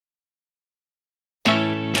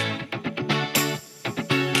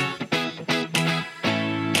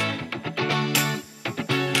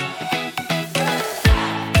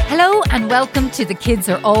and welcome to The Kids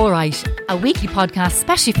Are Alright, a weekly podcast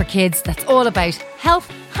specially for kids that's all about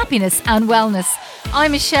health, happiness and wellness.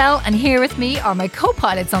 I'm Michelle, and here with me are my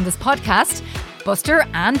co-pilots on this podcast, Buster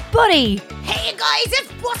and Buddy. Hey guys,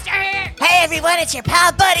 it's Buster here. Hey everyone, it's your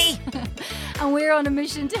pal Buddy. And we're on a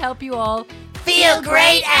mission to help you all feel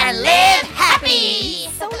great and live happy.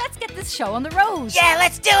 So let's get this show on the road. Yeah,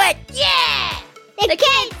 let's do it. Yeah. The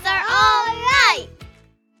kids are alright.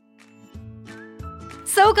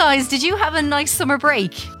 So guys, did you have a nice summer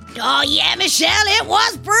break? Oh yeah, Michelle, it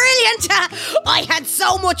was brilliant. I had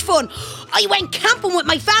so much fun. I went camping with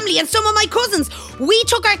my family and some of my cousins. We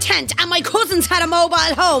took our tent and my cousins had a mobile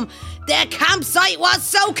home. The campsite was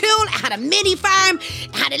so cool. It had a mini farm,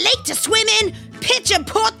 it had a lake to swim in, pitch and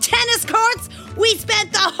putt, tennis courts. We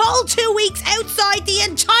spent the whole 2 weeks outside the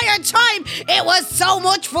entire time. It was so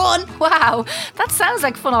much fun. Wow, that sounds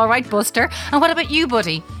like fun, all right, Buster. And what about you,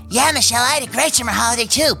 Buddy? Yeah, Michelle, I had a great summer holiday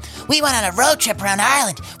too. We went on a road trip around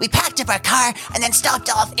Ireland. We packed up our car and then stopped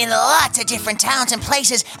off in lots of different towns and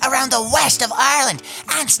places around the west of Ireland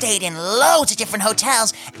and stayed in loads of different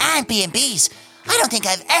hotels and B&Bs. I don't think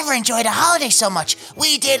I've ever enjoyed a holiday so much.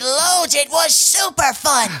 We did loads. It was super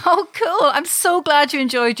fun. Oh, cool. I'm so glad you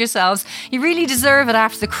enjoyed yourselves. You really deserve it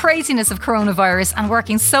after the craziness of coronavirus and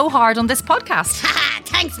working so hard on this podcast.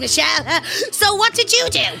 Thanks, Michelle. So what did you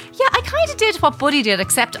do? Yeah, I kind of did what Buddy did,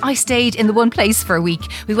 except I stayed in the one place for a week.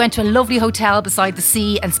 We went to a lovely hotel beside the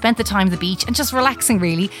sea and spent the time at the beach and just relaxing,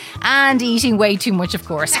 really. And eating way too much, of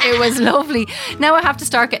course. It was lovely. Now I have to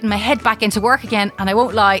start getting my head back into work again, and I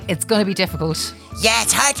won't lie, it's going to be difficult. Yeah,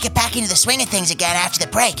 it's hard to get back into the swing of things again after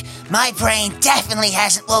the break. My brain definitely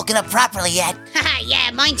hasn't woken up properly yet.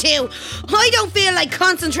 Yeah, mine too. I don't feel like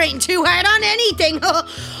concentrating too hard on anything.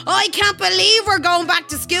 I can't believe we're going back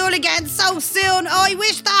to school again so soon. I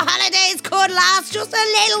wish the holidays could last just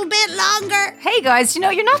a little bit longer. Hey guys,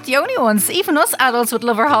 you're not the only ones. Even us adults would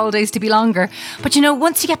love our holidays to be longer. But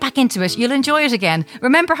once you get back into it, you'll enjoy it again.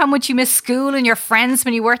 Remember how much you missed school and your friends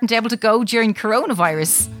when you weren't able to go during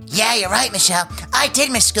coronavirus? Yeah, you're right, Michelle. I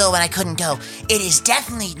did miss school when I couldn't go. It is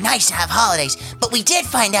definitely nice to have holidays, but we did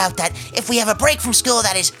find out that if we have a break from school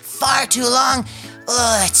that is far too long,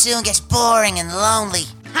 it soon gets boring and lonely.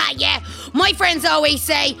 Yeah, my friends always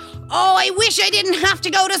say, I wish I didn't have to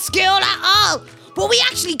go to school at all. But we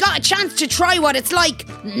actually got a chance to try what it's like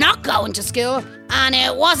not going to school, and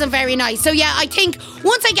it wasn't very nice. So yeah, I think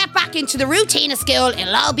once I get back into the routine of school,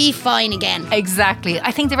 it'll all be fine again. Exactly.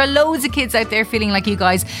 I think there are loads of kids out there feeling like you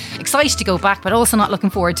guys, excited to go back, but also not looking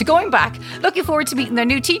forward to going back. Looking forward to meeting their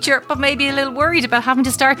new teacher, but maybe a little worried about having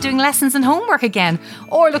to start doing lessons and homework again.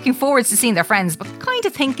 Or looking forward to seeing their friends, but kind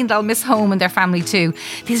of thinking they'll miss home and their family too.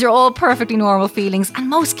 These are all perfectly normal feelings, and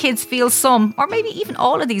most kids feel some, or maybe even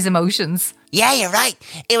all of these emotions. Yeah, you're right.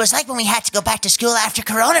 It was like when we had to go back to school after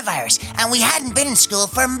coronavirus, and we hadn't been in school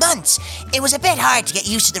for months. It was a bit hard to get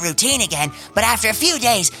used to the routine again, but after a few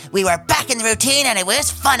days, we were back in the routine and it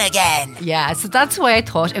was fun again. Yeah, so that's why I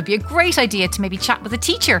thought it would be a great idea to maybe chat with a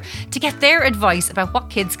teacher to get their advice about what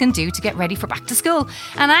kids can do to get ready for back to school.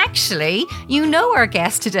 And actually, our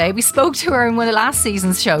guest today. We spoke to her in one of last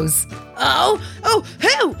season's shows. Who?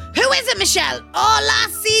 Who is it, Michelle?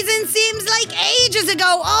 Last season seems like ages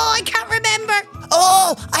ago. I can't remember.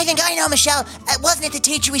 Oh, I think I know, Michelle. Wasn't it the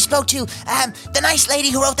teacher we spoke to? The nice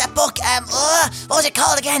lady who wrote that book. What was it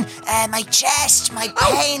called again? My chest, my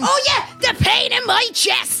pain. Oh yeah, the pain in my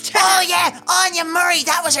chest. Oh yeah, Anya Murray,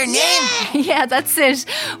 that was her name. Yeah, that's it.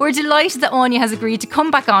 We're delighted that Anya has agreed to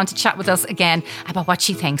come back on to chat with us again about what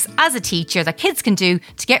she thinks as a teacher that kids can do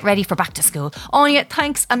to get ready for back to school. Anya,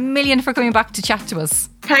 thanks a million for coming back to chat to us.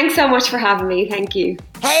 Thanks so much for having me. Thank you.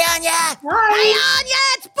 Hey, Anya. Hi. Hey, Anya,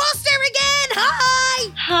 it's Buster again.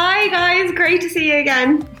 Hi. Hi, guys. Great to see you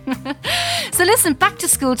again. So listen, back to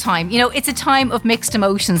school time. It's a time of mixed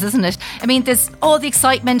emotions, isn't it? I mean, there's all the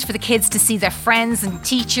excitement for the kids to see their friends and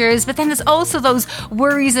teachers, but then there's also those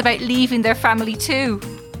worries about leaving their family too.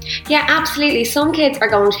 Yeah, absolutely. Some kids are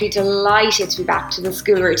going to be delighted to be back to the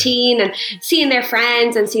school routine and seeing their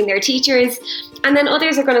friends and seeing their teachers. And then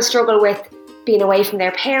others are going to struggle with being away from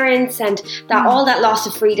their parents and all that loss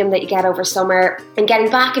of freedom that you get over summer, and getting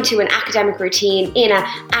back into an academic routine in an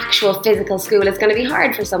actual physical school is going to be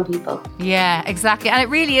hard for some people. Yeah, exactly. And it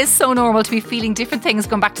really is so normal to be feeling different things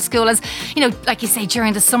going back to school. As like you say,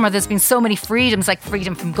 during the summer there's been so many freedoms, like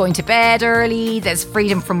freedom from going to bed early, there's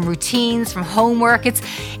freedom from routines, from homework. It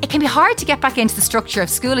can be hard to get back into the structure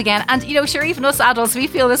of school again. And sure, even us adults, we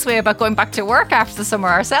feel this way about going back to work after the summer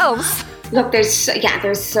ourselves. Look, there's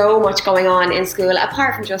so much going on in school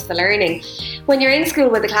apart from just the learning. When you're in school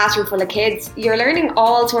with a classroom full of kids, you're learning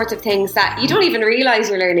all sorts of things that you don't even realise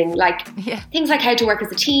you're learning, like things like how to work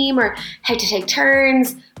as a team or how to take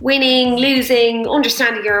turns, winning, losing,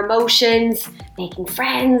 understanding your emotions, making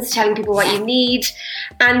friends, telling people what you need.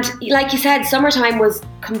 And like you said, summertime was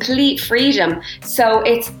complete freedom. So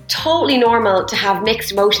it's totally normal to have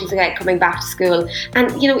mixed emotions about coming back to school.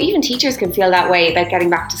 And, even teachers can feel that way about getting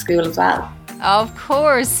back to school as well. Of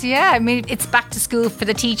course, yeah. I mean, it's back to school for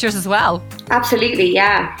the teachers as well. Absolutely,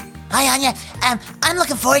 yeah. Hi, Anya. I'm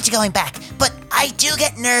looking forward to going back, but I do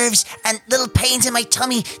get nerves and little pains in my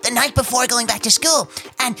tummy the night before going back to school.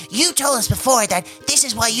 And you told us before that this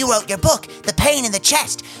is why you wrote your book, The Pain in the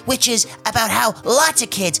Chest, which is about how lots of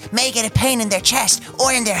kids may get a pain in their chest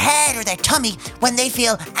or in their head or their tummy when they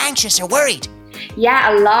feel anxious or worried.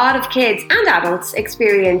 Yeah, a lot of kids and adults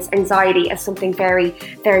experience anxiety as something very,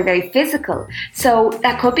 very, very physical. So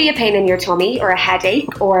that could be a pain in your tummy or a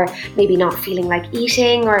headache or maybe not feeling like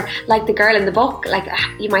eating, or like the girl in the book, like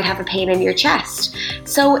you might have a pain in your chest.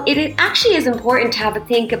 So it actually is important to have a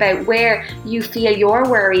think about where you feel your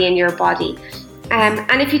worry in your body.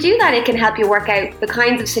 And if you do that, it can help you work out the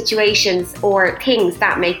kinds of situations or things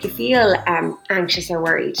that make you feel anxious or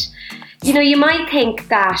worried. You might think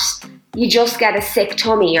that you just get a sick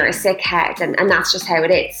tummy or a sick head, and that's just how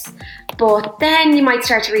it is. But then you might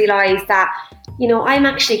start to realise that, I'm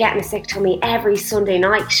actually getting a sick tummy every Sunday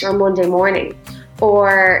night or Monday morning.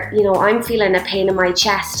 Or, I'm feeling a pain in my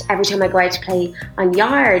chest every time I go out to play on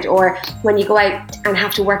yard. Or when you go out and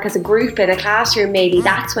have to work as a group in a classroom, maybe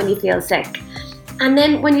that's when you feel sick. And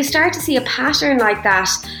then when you start to see a pattern like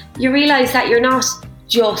that, you realise that you're not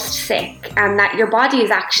just sick and that your body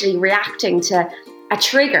is actually reacting to a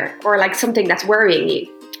trigger or like something that's worrying you.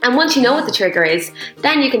 And once you know what the trigger is,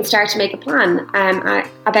 then you can start to make a plan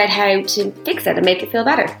about how to fix it and make it feel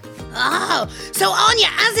better. Oh, so Anya,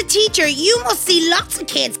 as a teacher, you must see lots of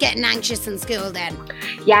kids getting anxious in school then.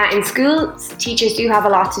 Yeah, in school, teachers do have a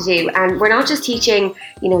lot to do. And we're not just teaching,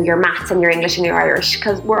 your maths and your English and your Irish,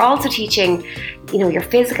 because we're also teaching, your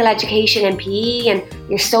physical education and PE and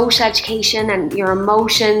your social education and your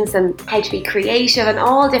emotions and how to be creative and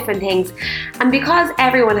all different things. And because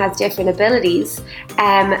everyone has different abilities,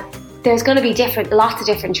 there's going to be lots of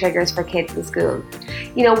different triggers for kids in school.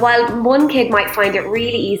 While one kid might find it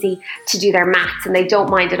really easy to do their maths and they don't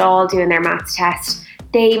mind at all doing their maths test,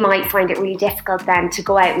 they might find it really difficult then to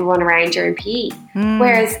go out and run around during PE.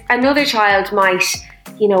 Whereas another child might,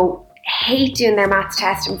 hate doing their maths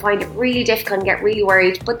test and find it really difficult and get really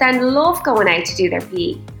worried, but then love going out to do their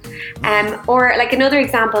PE. Or like another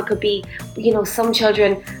example could be, some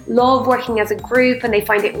children love working as a group and they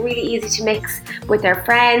find it really easy to mix with their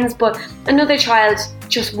friends, but another child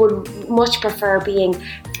just would much prefer being,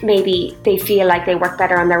 maybe they feel like they work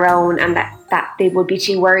better on their own and that they would be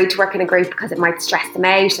too worried to work in a group because it might stress them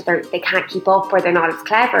out, that they can't keep up or they're not as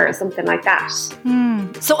clever or something like that.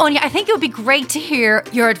 So Anya, I think it would be great to hear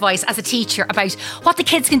your advice as a teacher about what the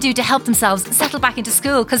kids can do to help themselves settle back into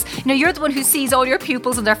school, because you're the one who sees all your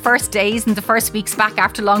pupils on their first days and the first weeks back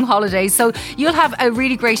after long holidays, so you'll have a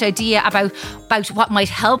really great idea about what might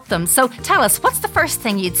help them. So tell us, what's the first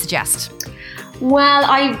thing you'd suggest? Well,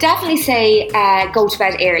 I definitely say go to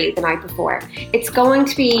bed early the night before. It's going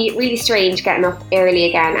to be really strange getting up early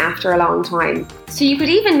again after a long time. So you could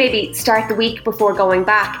even maybe start the week before going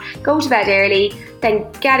back, go to bed early, then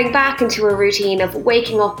getting back into a routine of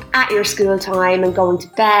waking up at your school time and going to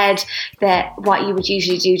bed, what you would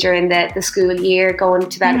usually do during the school year, going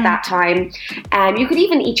to bed at that time. You could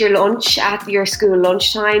even eat your lunch at your school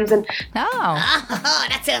lunch times. And Oh,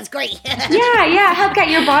 that sounds great. yeah, help get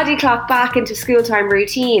your body clock back into school time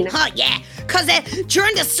routine. Oh, yeah, because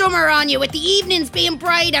during the summer, Anya, with the evenings being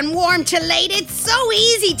bright and warm till late, it's so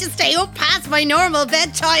easy to stay up past my normal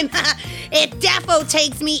bedtime. It defo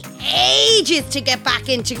takes me ages to get back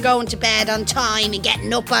into going to bed on time and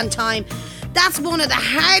getting up on time. That's one of the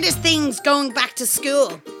hardest things going back to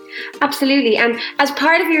school. Absolutely, and as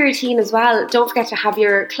part of your routine as well, don't forget to have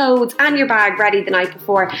your clothes and your bag ready the night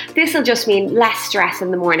before. This will just mean less stress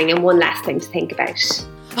in the morning and one less thing to think about.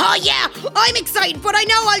 Oh yeah, I'm excited, but I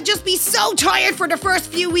know I'll just be so tired for the first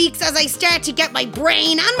few weeks as I start to get my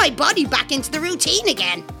brain and my body back into the routine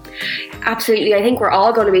again. Absolutely, I think we're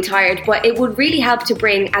all going to be tired, but it would really help to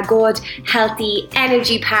bring a good, healthy,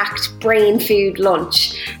 energy-packed brain food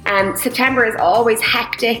lunch. September is always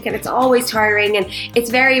hectic and it's always tiring, and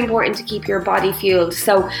it's very important to keep your body fueled.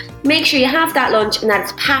 So make sure you have that lunch and that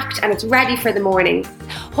it's packed and it's ready for the morning.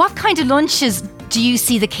 What kind of lunches do you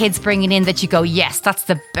see the kids bringing in that you go, yes, that's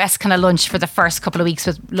the best kind of lunch for the first couple of weeks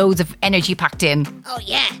with loads of energy packed in? Oh,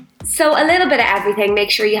 yeah. So a little bit of everything.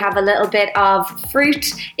 Make sure you have a little bit of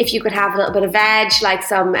fruit. If you could have a little bit of veg, like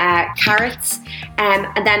some carrots.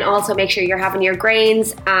 And then also make sure you're having your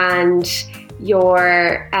grains and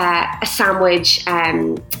your a sandwich,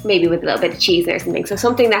 maybe with a little bit of cheese or something. So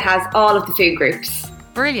something that has all of the food groups.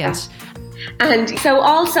 Brilliant. And so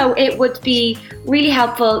also it would be really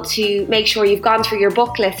helpful to make sure you've gone through your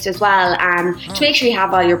book list as well, to make sure you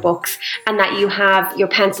have all your books and that you have your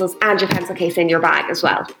pencils and your pencil case in your bag as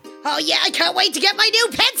well. Oh, yeah, I can't wait to get my new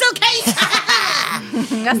pencil case.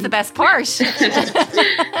 That's the best part.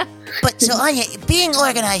 But so Anya, being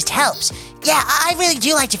organised helps. Yeah, I really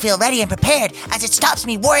do like to feel ready and prepared, as it stops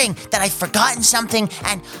me worrying that I've forgotten something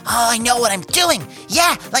and, I know what I'm doing.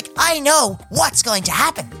 Yeah, like I know what's going to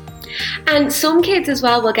happen. And some kids as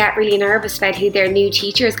well will get really nervous about who their new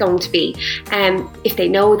teacher is going to be, if they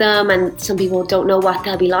know them, and some people don't know what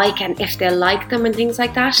they'll be like and if they'll like them and things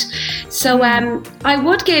like that. So I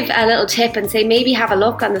would give a little tip and say maybe have a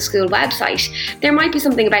look on the school website. There might be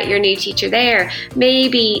something about your new teacher there.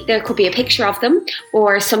 Maybe there could be a picture of them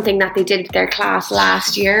or something that they did with their class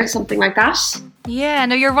last year, something like that. Yeah,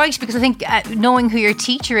 no, you're right, because I think knowing who your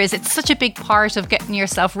teacher is, it's such a big part of getting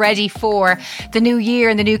yourself ready for the new year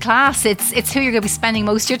and the new class. It's who you're going to be spending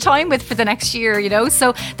most of your time with for the next year, you know.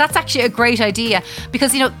 So that's actually a great idea,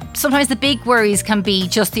 because, you know, sometimes the big worries can be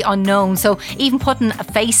just the unknown. So even putting a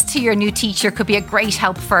face to your new teacher could be a great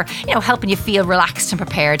help for, you know, helping you feel relaxed and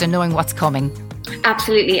prepared and knowing what's coming.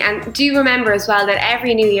 Absolutely. And do remember as well that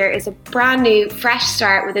every new year is a brand new, fresh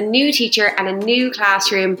start with a new teacher and a new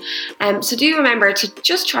classroom. So do remember to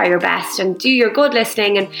just try your best and do your good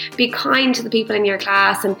listening and be kind to the people in your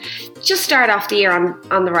class and just start off the year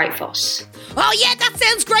on the right foot. Oh, yeah, that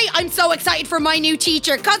sounds great. I'm so excited for my new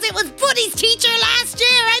teacher because it was Buddy's teacher last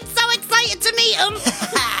year. I'm so excited to meet him.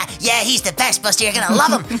 Yeah, he's the best, Buster. You're going to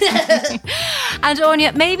love him. And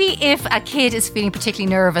Anya, maybe if a kid is feeling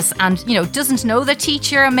particularly nervous and, you know, doesn't know their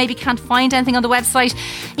teacher and maybe can't find anything on the website,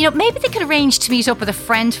 you know, maybe they could arrange to meet up with a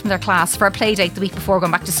friend from their class for a play date the week before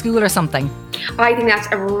going back to school or something. I think that's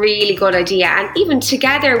a really good idea. And even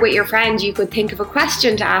together with your friend, you could think of a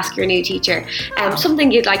question to ask your new teacher,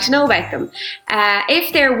 something you'd like to know about them.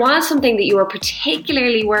 If there was something that you were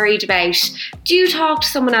particularly worried about, do talk to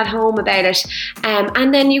someone at home about it.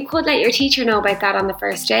 And then you could let your teacher know about that on the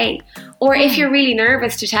first day. Or if you're really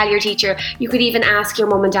nervous to tell your teacher, you could even ask your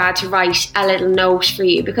mum and dad to write a little note for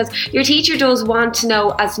you, because your teacher does want to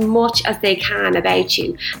know as much as they can about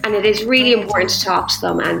you. And it is really important to talk to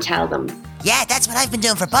them and tell them. Yeah, that's what I've been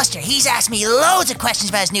doing for Buster. He's asked me loads of questions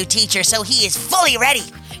about his new teacher, so he is fully ready.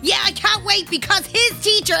 Yeah, I can't wait because his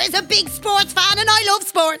teacher is a big sports fan and I love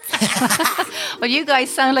sports. Well, you guys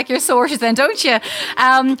sound like you're sorted then, don't you?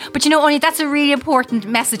 But you know, Anya, that's a really important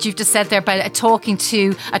message you've just said there about talking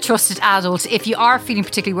to a trusted adult if you are feeling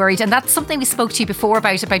particularly worried. And that's something we spoke to you before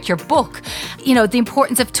about your book. You know, the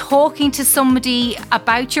importance of talking to somebody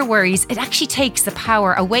about your worries. It actually takes the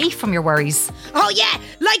power away from your worries. Oh, yeah,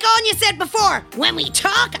 like Anya said before, when we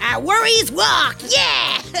talk, our worries walk.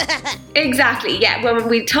 Yeah. Exactly, yeah. When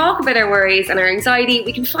we talk about our worries and our anxiety,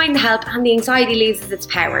 we can find the help and the anxiety loses its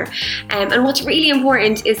power. And what's really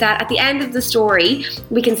important is that at the end of the story,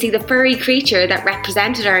 we can see the furry creature that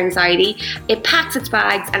represented our anxiety. It packs its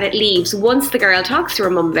bags and it leaves once the girl talks to her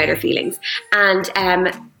mum about her feelings. And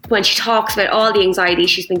when she talks about all the anxiety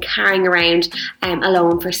she's been carrying around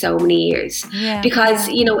alone for so many years. Because,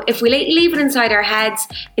 you know, if we leave it inside our heads,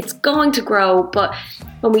 it's going to grow. But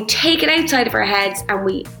when we take it outside of our heads and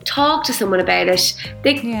we talk to someone about it,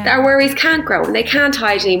 our worries can't grow and they can't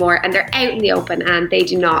hide anymore, and they're out in the open and they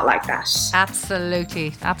do not like that.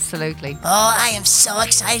 Absolutely, absolutely. Oh, I am so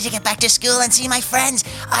excited to get back to school and see my friends.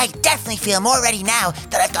 I definitely feel more ready now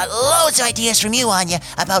that I've got loads of ideas from you, Anya,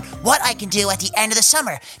 about what I can do at the end of the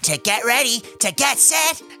summer to get ready, to get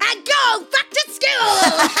set, and go back to school.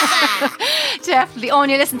 Definitely.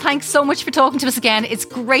 Anya, listen, thanks so much for talking to us again. It's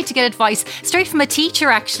great to get advice straight from a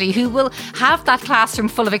teacher, actually, who will have that classroom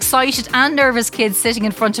full of excited and nervous kids sitting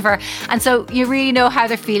in front of her. And so you really know how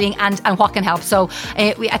they're feeling and what can help. So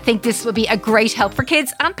I think this will be a great help for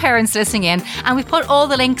kids and parents listening in. And we've put all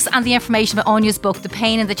the links and the information about Anya's book, The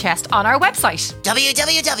Pain in the Chest, on our website.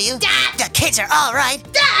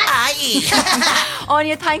 www.thekidsareallright.ie.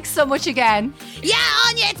 Anya, thanks so much again. Yeah,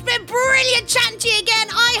 Anya, it's been brilliant chatting to you again.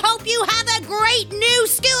 I hope you have a great new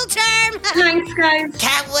school term. Thanks, guys.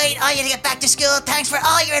 Can't wait, Anya, to get back to school. Thanks for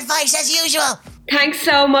all your advice, as usual. Thanks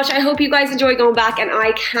so much. I hope you guys enjoy going back, and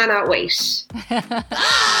I cannot wait. See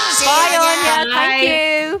Bye, you, Anya. Bye. Thank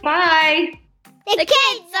you. Bye. The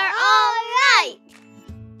kids are alright.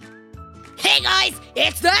 Hey guys,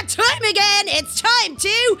 it's that time again. It's time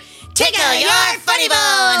to Tickle your funny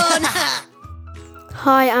bone!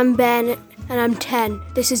 Hi, I'm Ben and I'm 10.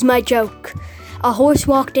 This is my joke. A horse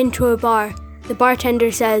walked into a bar. The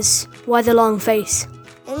bartender says, "Why the long face?"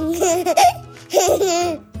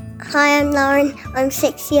 Hi, I'm Lauren. I'm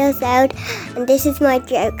 6 years old, and this is my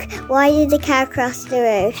joke. Why did the cow cross the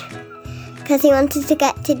road? Because he wanted to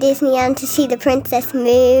get to Disneyland to see the Princess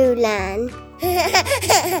Mulan.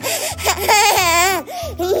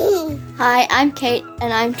 Hi, I'm Kate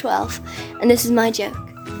and I'm 12, and this is my joke.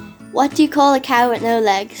 What do you call a cow with no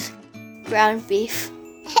legs? Ground beef.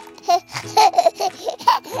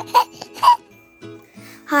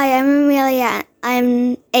 Hi, I'm Amelia.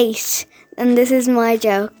 I'm 8, and this is my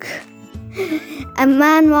joke. A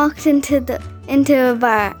man walked into a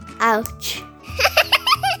bar. Ouch.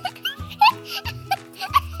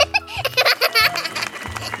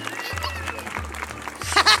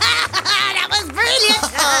 That was brilliant.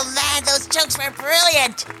 Oh man, those jokes were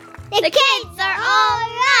brilliant! The kids are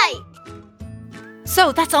alright.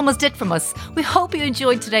 So that's almost it from us. We hope you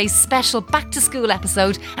enjoyed today's special back to school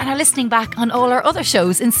episode and are listening back on all our other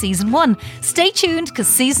shows in season 1. Stay tuned because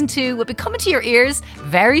season 2 will be coming to your ears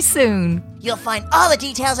very soon. You'll find all the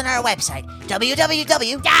details on our website,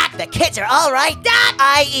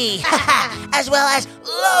 www.thekidsareallright.ie, as well as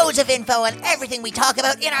loads of info on everything we talk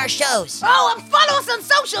about in our shows. Oh, and follow us on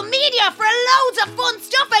social media for loads of fun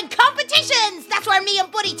stuff and competitions. That's where me and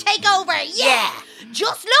Buddy take over. Yeah.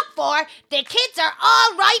 Just look for the Kids Are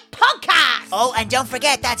All Right podcast. Oh, and don't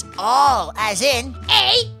forget, that's all, as in...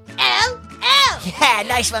 A-L-L. Yeah,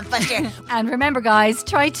 nice one, Buster. And remember, guys,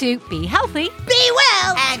 try to be healthy. Be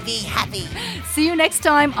well. And be happy. See you next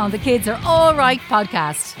time on the Kids Are All Right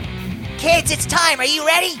podcast. Kids, it's time. Are you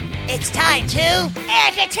ready? It's time to...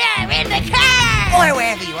 Air guitar in the car. Or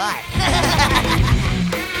wherever you are.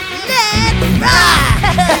 Let's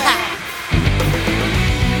rock.